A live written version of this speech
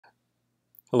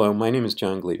Hello, my name is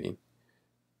John Gliebe.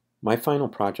 My final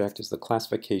project is the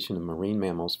classification of marine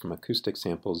mammals from acoustic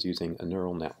samples using a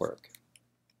neural network.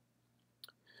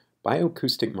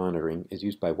 Bioacoustic monitoring is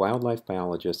used by wildlife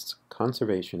biologists,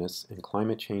 conservationists, and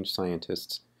climate change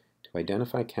scientists to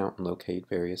identify, count, and locate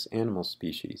various animal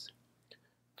species.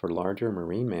 For larger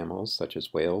marine mammals such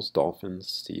as whales, dolphins,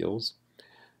 seals,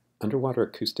 underwater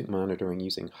acoustic monitoring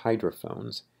using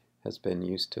hydrophones has been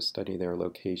used to study their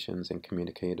locations and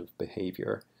communicative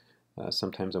behavior,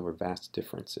 sometimes over vast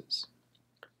differences.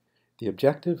 The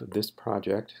objective of this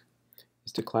project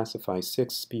is to classify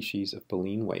 6 species of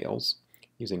baleen whales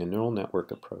using a neural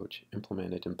network approach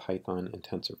implemented in Python and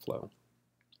TensorFlow.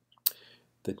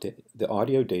 The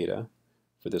audio data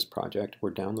for this project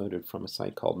were downloaded from a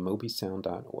site called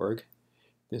mobysound.org.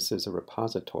 This is a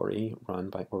repository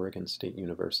run by Oregon State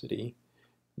University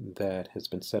that has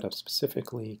been set up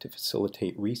specifically to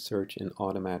facilitate research in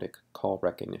automatic call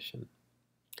recognition.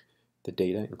 The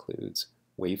data includes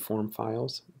waveform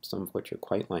files, some of which are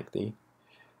quite lengthy,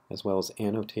 as well as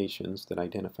annotations that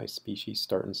identify species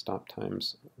start and stop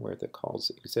times where the calls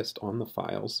exist on the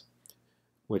files,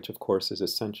 which of course is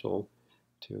essential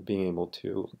to being able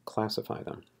to classify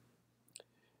them.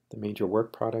 The major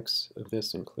work products of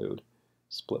this include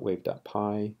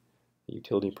splitwave.py, a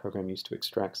utility program used to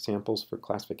extract samples for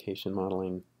classification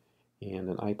modeling, and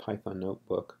an IPython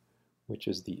notebook, which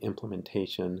is the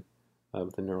implementation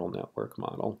of the neural network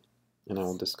model. And I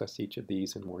will discuss each of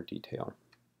these in more detail.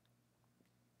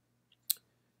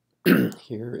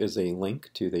 Here is a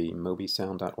link to the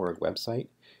mobysound.org website.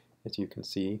 As you can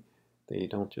see, they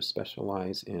don't just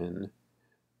specialize in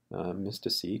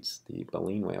mysticetes, the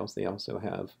baleen whales. They also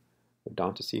have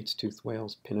odontocetes, toothed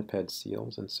whales, pinniped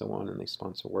seals, and so on, and they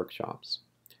sponsor workshops.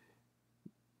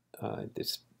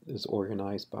 This is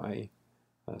organized by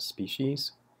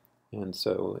species, and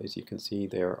so as you can see,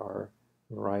 there are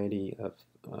a variety of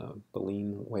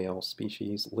baleen whale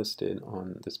species listed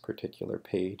on this particular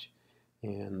page,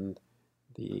 and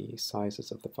the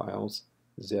sizes of the files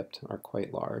zipped are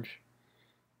quite large.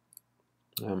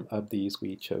 Of these,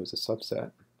 we chose a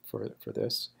subset for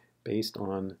this based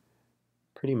on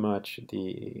pretty much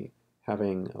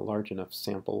having a large enough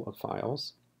sample of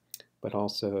files, but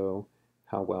also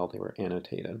how well they were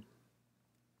annotated.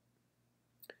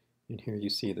 And here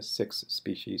you see the 6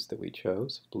 species that we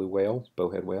chose: blue whale,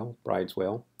 bowhead whale, bride's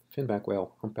whale, finback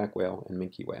whale, humpback whale, and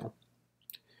minke whale.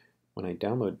 When I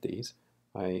download these,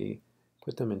 I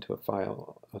put them into a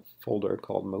folder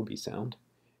called mobysound,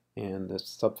 and the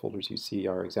subfolders you see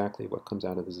are exactly what comes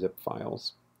out of the zip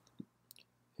files.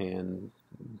 And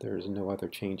there's no other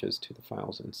changes to the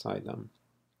files inside them.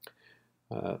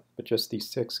 But just these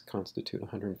 6 constitute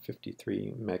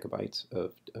 153 megabytes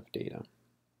of data.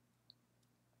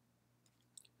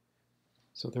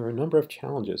 So there are a number of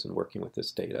challenges in working with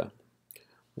this data.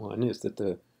 One is that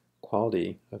the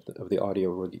quality of the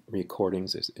audio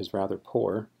recordings is rather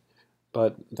poor,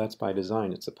 but that's by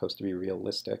design. It's supposed to be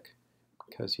realistic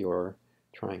because you're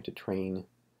trying to train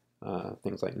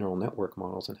things like neural network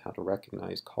models and how to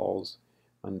recognize calls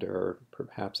under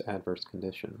perhaps adverse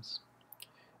conditions.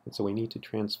 And so we need to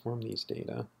transform these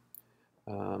data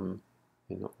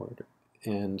in order.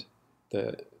 And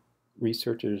the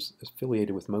researchers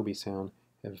affiliated with mobysound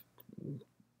have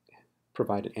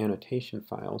provided annotation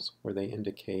files where they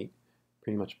indicate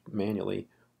pretty much manually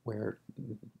where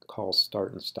calls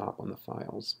start and stop on the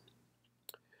files.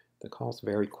 The calls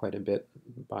vary quite a bit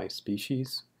by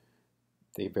species.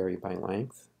 They vary by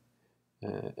length,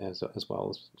 as well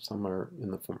as some are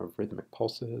in the form of rhythmic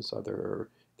pulses,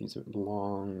 these are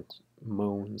long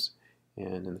moans,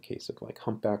 and in the case of like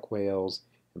humpback whales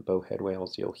and bowhead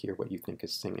whales, you'll hear what you think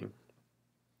is singing.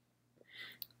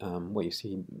 What you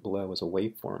see below is a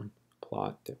waveform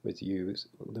plot that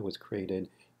was created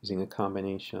using a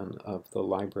combination of the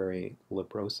library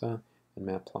librosa and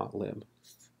matplotlib.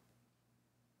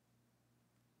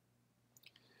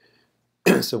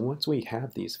 So once we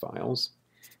have these files,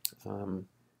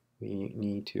 we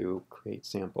need to create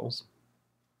samples.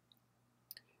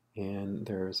 And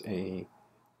there's a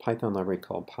Python library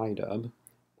called PyDub,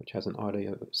 which has an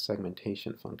audio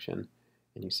segmentation function.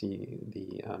 And you see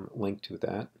the link to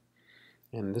that.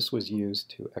 And this was used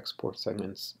to export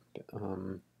segments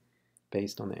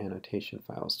based on the annotation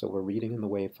files. So we're reading in the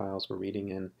wave files, we're reading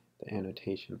in the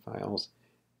annotation files,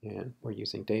 and we're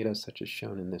using data such as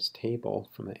shown in this table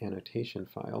from the annotation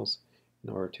files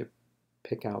in order to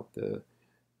pick out the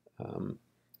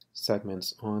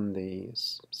segments on the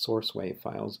source wave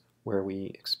files where we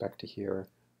expect to hear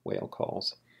whale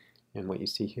calls. And what you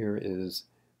see here is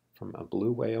from a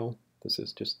blue whale. This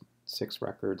is just 6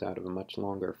 records out of a much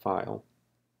longer file.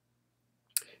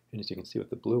 And as you can see with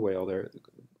the blue whale, their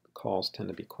calls tend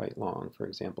to be quite long. For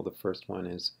example, the first one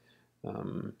is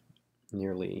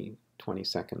nearly 20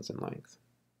 seconds in length.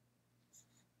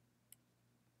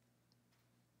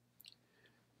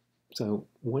 So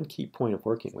one key point of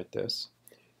working with this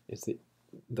is that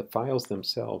the files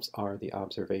themselves are the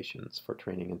observations for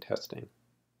training and testing.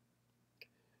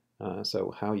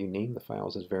 So how you name the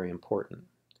files is very important.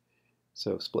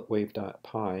 So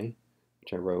splitwave.py,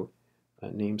 which I wrote,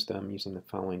 names them using the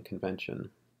following convention.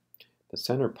 The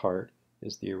center part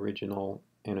is the original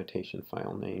annotation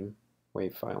file name,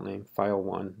 wave file name,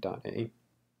 file1.a.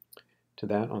 To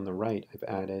that on the right, I've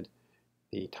added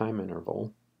the time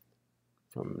interval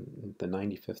from the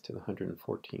 95th to the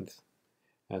 114th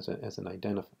as an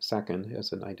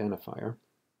identifier.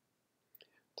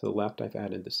 To the left, I've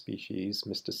added the species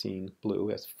Mystacine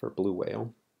blue as for blue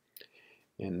whale.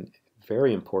 And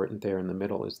very important there in the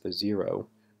middle is the 0,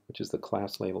 which is the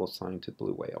class label assigned to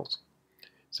blue whales.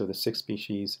 So the 6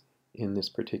 species in this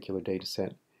particular data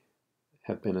set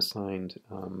have been assigned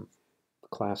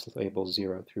class labels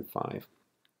 0 through 5.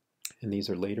 And these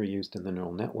are later used in the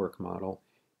neural network model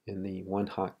in the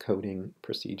one-hot coding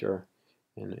procedure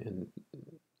and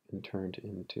turned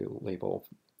into label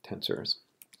tensors.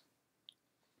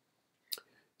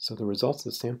 So the results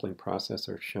of the sampling process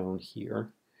are shown here.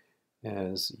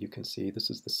 As you can see, this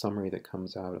is the summary that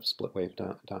comes out of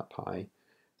splitwave.py.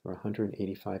 There are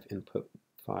 185 input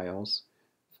files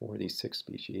for these 6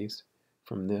 species.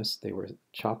 From this, they were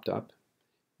chopped up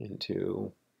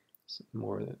into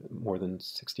more than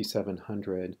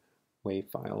 6,700 wave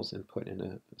files and put in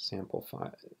a sample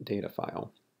data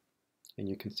file. And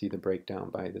you can see the breakdown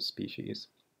by the species.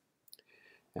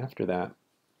 After that,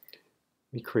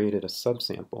 we created a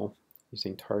subsample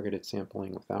using targeted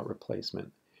sampling without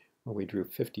replacement, where we drew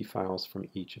 50 files from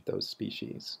each of those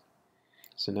species.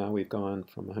 So now we've gone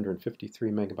from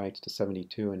 153 megabytes to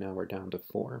 72, and now we're down to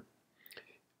 4.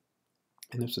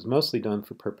 And this was mostly done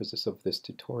for purposes of this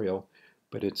tutorial,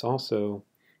 but it's also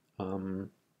kind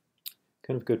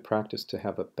of good practice to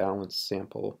have a balanced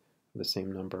sample of the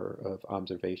same number of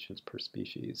observations per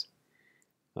species.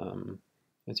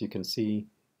 As you can see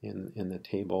in the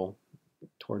table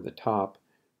toward the top,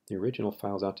 the original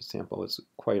files out to sample is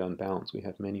quite unbalanced. We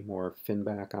have many more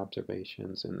finback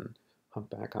observations and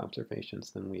humpback observations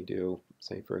than we do,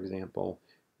 say, for example,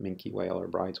 minke whale or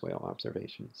bride's whale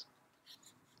observations.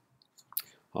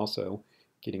 Also,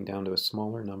 getting down to a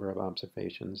smaller number of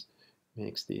observations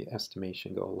makes the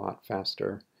estimation go a lot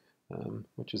faster,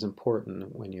 which is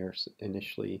important when you're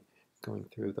initially going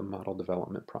through the model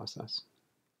development process.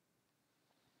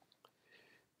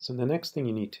 So the next thing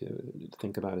you need to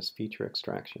think about is feature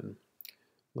extraction.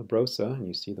 Labrosa, and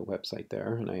you see the website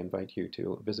there, and I invite you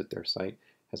to visit their site,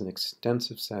 has an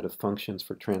extensive set of functions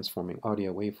for transforming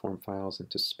audio waveform files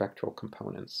into spectral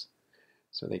components.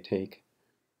 So they take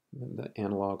the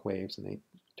analog waves and they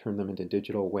turn them into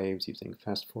digital waves using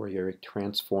fast Fourier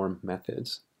transform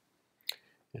methods.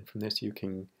 And from this you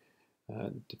can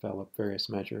develop various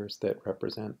measures that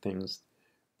represent things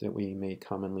that we may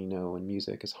commonly know in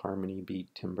music as harmony,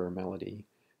 beat, timbre, melody,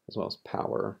 as well as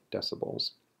power,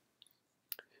 decibels.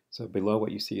 So below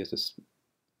what you see is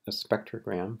a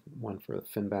spectrogram, one for a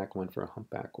finback, one for a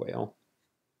humpback whale.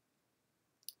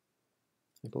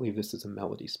 I believe this is a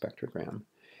melody spectrogram.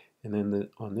 And then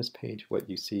on this page what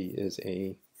you see is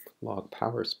a log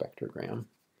power spectrogram.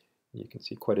 You can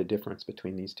see quite a difference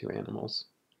between these two animals.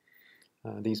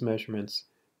 These measurements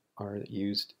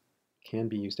can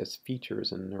be used as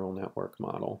features in a neural network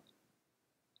model.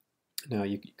 Now,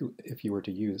 if you were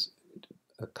to use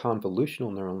a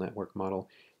convolutional neural network model,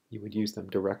 you would use them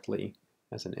directly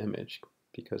as an image,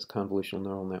 because convolutional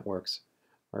neural networks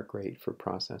are great for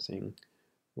processing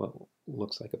what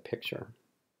looks like a picture.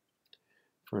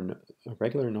 For a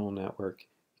regular neural network,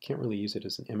 you can't really use it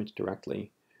as an image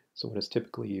directly, so what is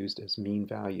typically used as mean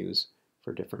values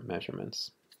for different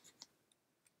measurements.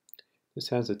 This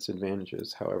has its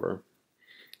advantages, however.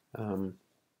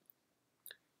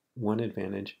 One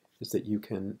advantage is that you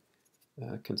can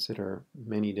consider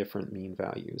many different mean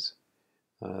values.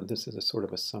 This is a sort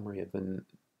of a summary of the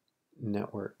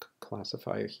network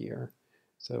classifier here.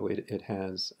 So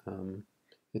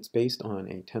it's based on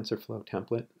a TensorFlow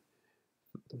template,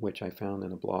 which I found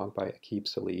in a blog by Aqib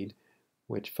Salid,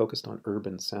 which focused on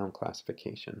urban sound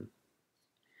classification.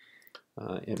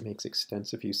 It makes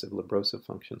extensive use of Labrosa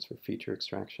functions for feature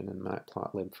extraction and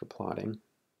matplotlib for plotting.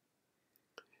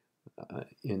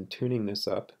 In tuning this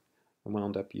up, I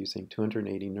wound up using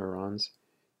 280 neurons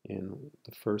in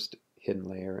the first hidden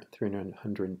layer and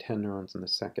 310 neurons in the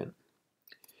second.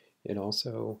 It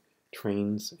also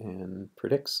trains and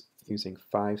predicts using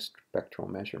 5 spectral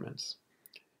measurements.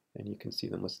 And you can see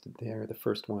them listed there. The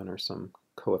first one are some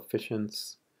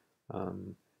coefficients.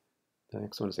 The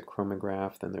next one is a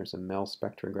chromograph. Then there's a MEL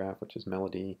spectrograph, which is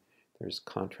melody. There's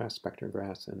contrast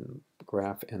spectrographs and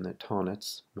graph, and the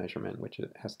tonits measurement, which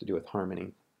has to do with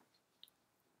harmony.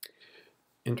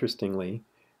 Interestingly,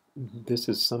 this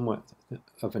is somewhat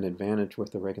of an advantage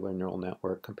with the regular neural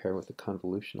network compared with the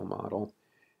convolutional model.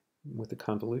 With the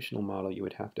convolutional model, you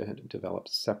would have to develop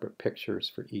separate pictures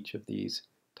for each of these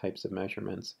types of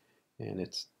measurements, and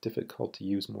it's difficult to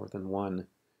use more than one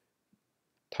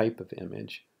type of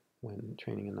image when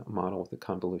training a model with a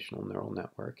convolutional neural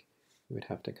network. You would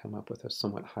have to come up with a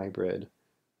somewhat hybrid,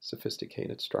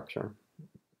 sophisticated structure.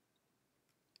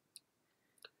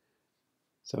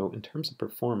 So in terms of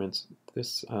performance,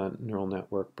 this neural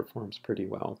network performs pretty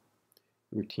well.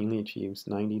 It routinely achieves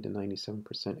 90 to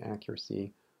 97%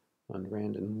 accuracy on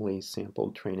randomly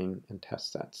sampled training and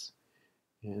test sets.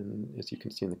 And as you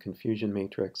can see in the confusion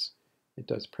matrix, it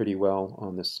does pretty well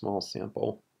on this small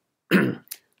sample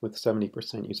with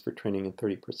 70% used for training and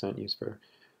 30% used for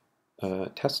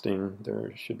testing.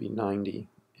 There should be 90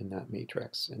 in that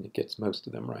matrix, and it gets most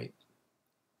of them right.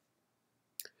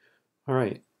 All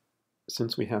right,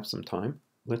 since we have some time,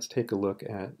 let's take a look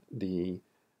at the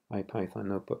IPython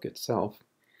notebook itself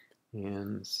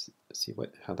and see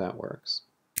how that works.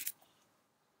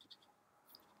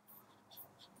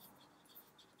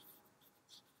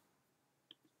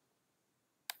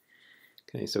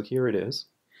 Okay, so here it is.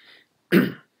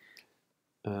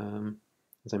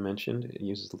 As I mentioned, it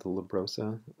uses the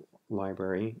Librosa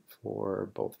library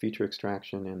for both feature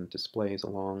extraction and displays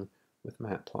along with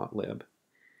matplotlib.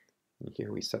 And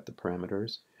here we set the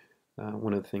parameters.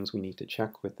 One of the things we need to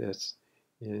check with this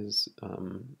is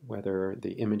whether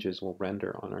the images will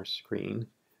render on our screen.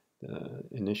 The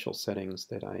initial settings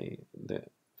that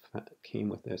came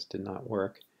with this did not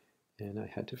work, and I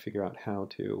had to figure out how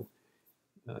to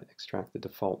extract the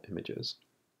default images.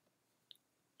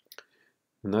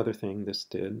 Another thing this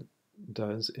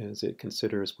does is it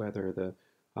considers whether the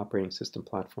operating system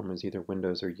platform is either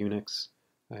Windows or Unix.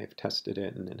 I've tested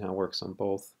it and it now works on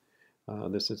both.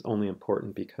 This is only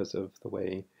important because of the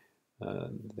way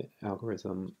the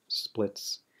algorithm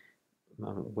splits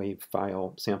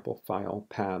sample file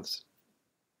paths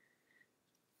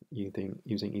using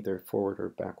either forward or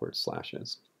backward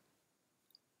slashes.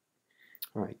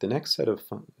 All right, the next set of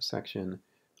section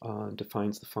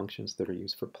defines the functions that are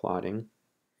used for plotting.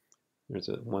 There's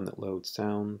one that loads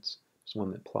sounds, there's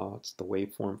one that plots the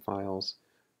waveform files,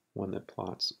 one that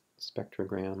plots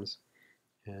spectrograms,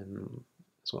 and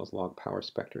as well as log power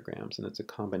spectrograms. And it's a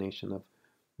combination of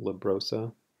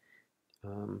Librosa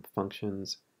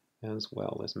functions as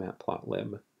well as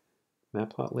matplotlib.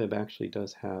 Matplotlib actually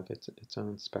does have its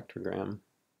own spectrogram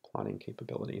plotting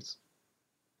capabilities.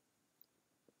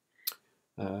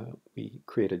 We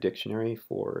create a dictionary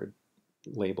for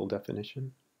label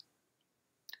definition.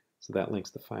 So that links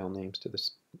the file names to the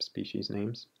species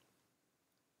names.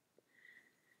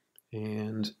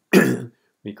 And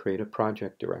we create a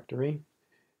project directory.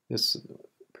 This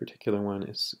particular one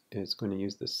is going to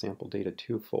use the sample data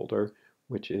 2 folder,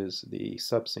 which is the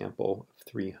subsample of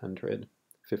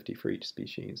 350 for each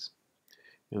species.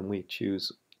 And we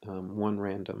choose one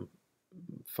random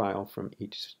file from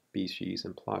each species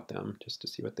and plot them just to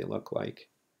see what they look like.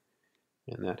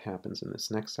 And that happens in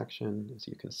this next section. As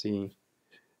you can see,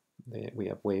 we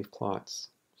have wave plots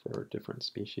for different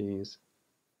species.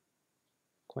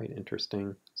 Quite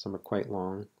interesting. Some are quite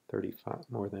long,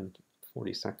 more than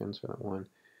 40 seconds for that one.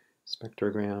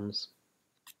 Spectrograms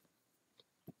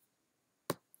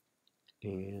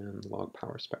and log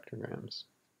power spectrograms.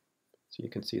 So you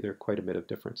can see there are quite a bit of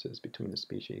differences between the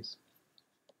species.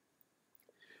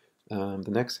 The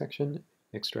next section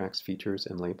extracts features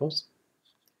and labels.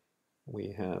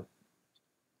 We have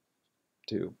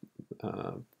to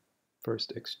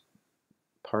first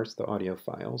parse the audio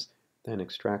files, then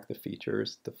extract the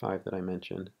features, the 5 that I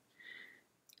mentioned.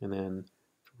 And then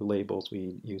for labels,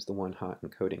 we use the one-hot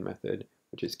encoding method,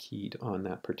 which is keyed on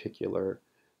that particular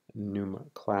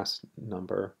class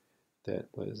number that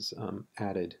was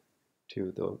added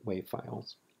to the WAV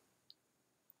files.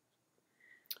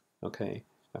 Okay,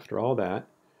 after all that,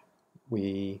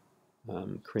 we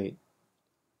create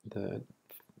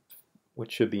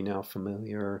what should be now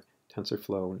familiar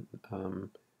TensorFlow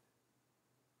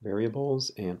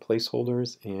variables and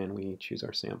placeholders, and we choose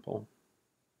our sample.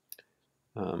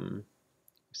 We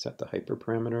set the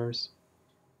hyperparameters,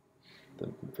 the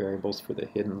variables for the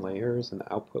hidden layers and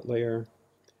the output layer.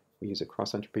 We use a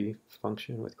cross-entropy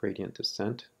function with gradient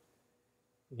descent,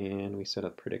 and we set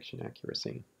up prediction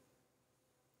accuracy.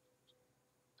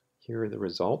 Here are the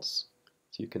results.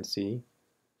 As you can see,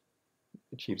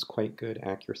 achieves quite good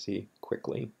accuracy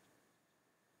quickly.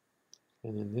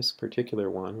 And in this particular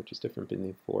one, which is different than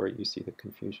before, you see the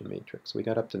confusion matrix. We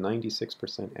got up to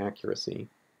 96% accuracy,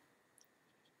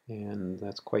 and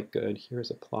that's quite good.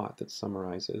 Here's a plot that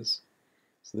summarizes.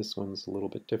 So this one's a little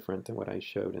bit different than what I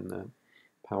showed in the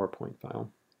PowerPoint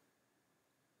file.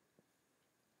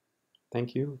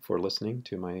 Thank you for listening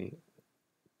to my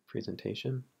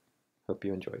presentation. Hope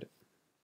you enjoyed it.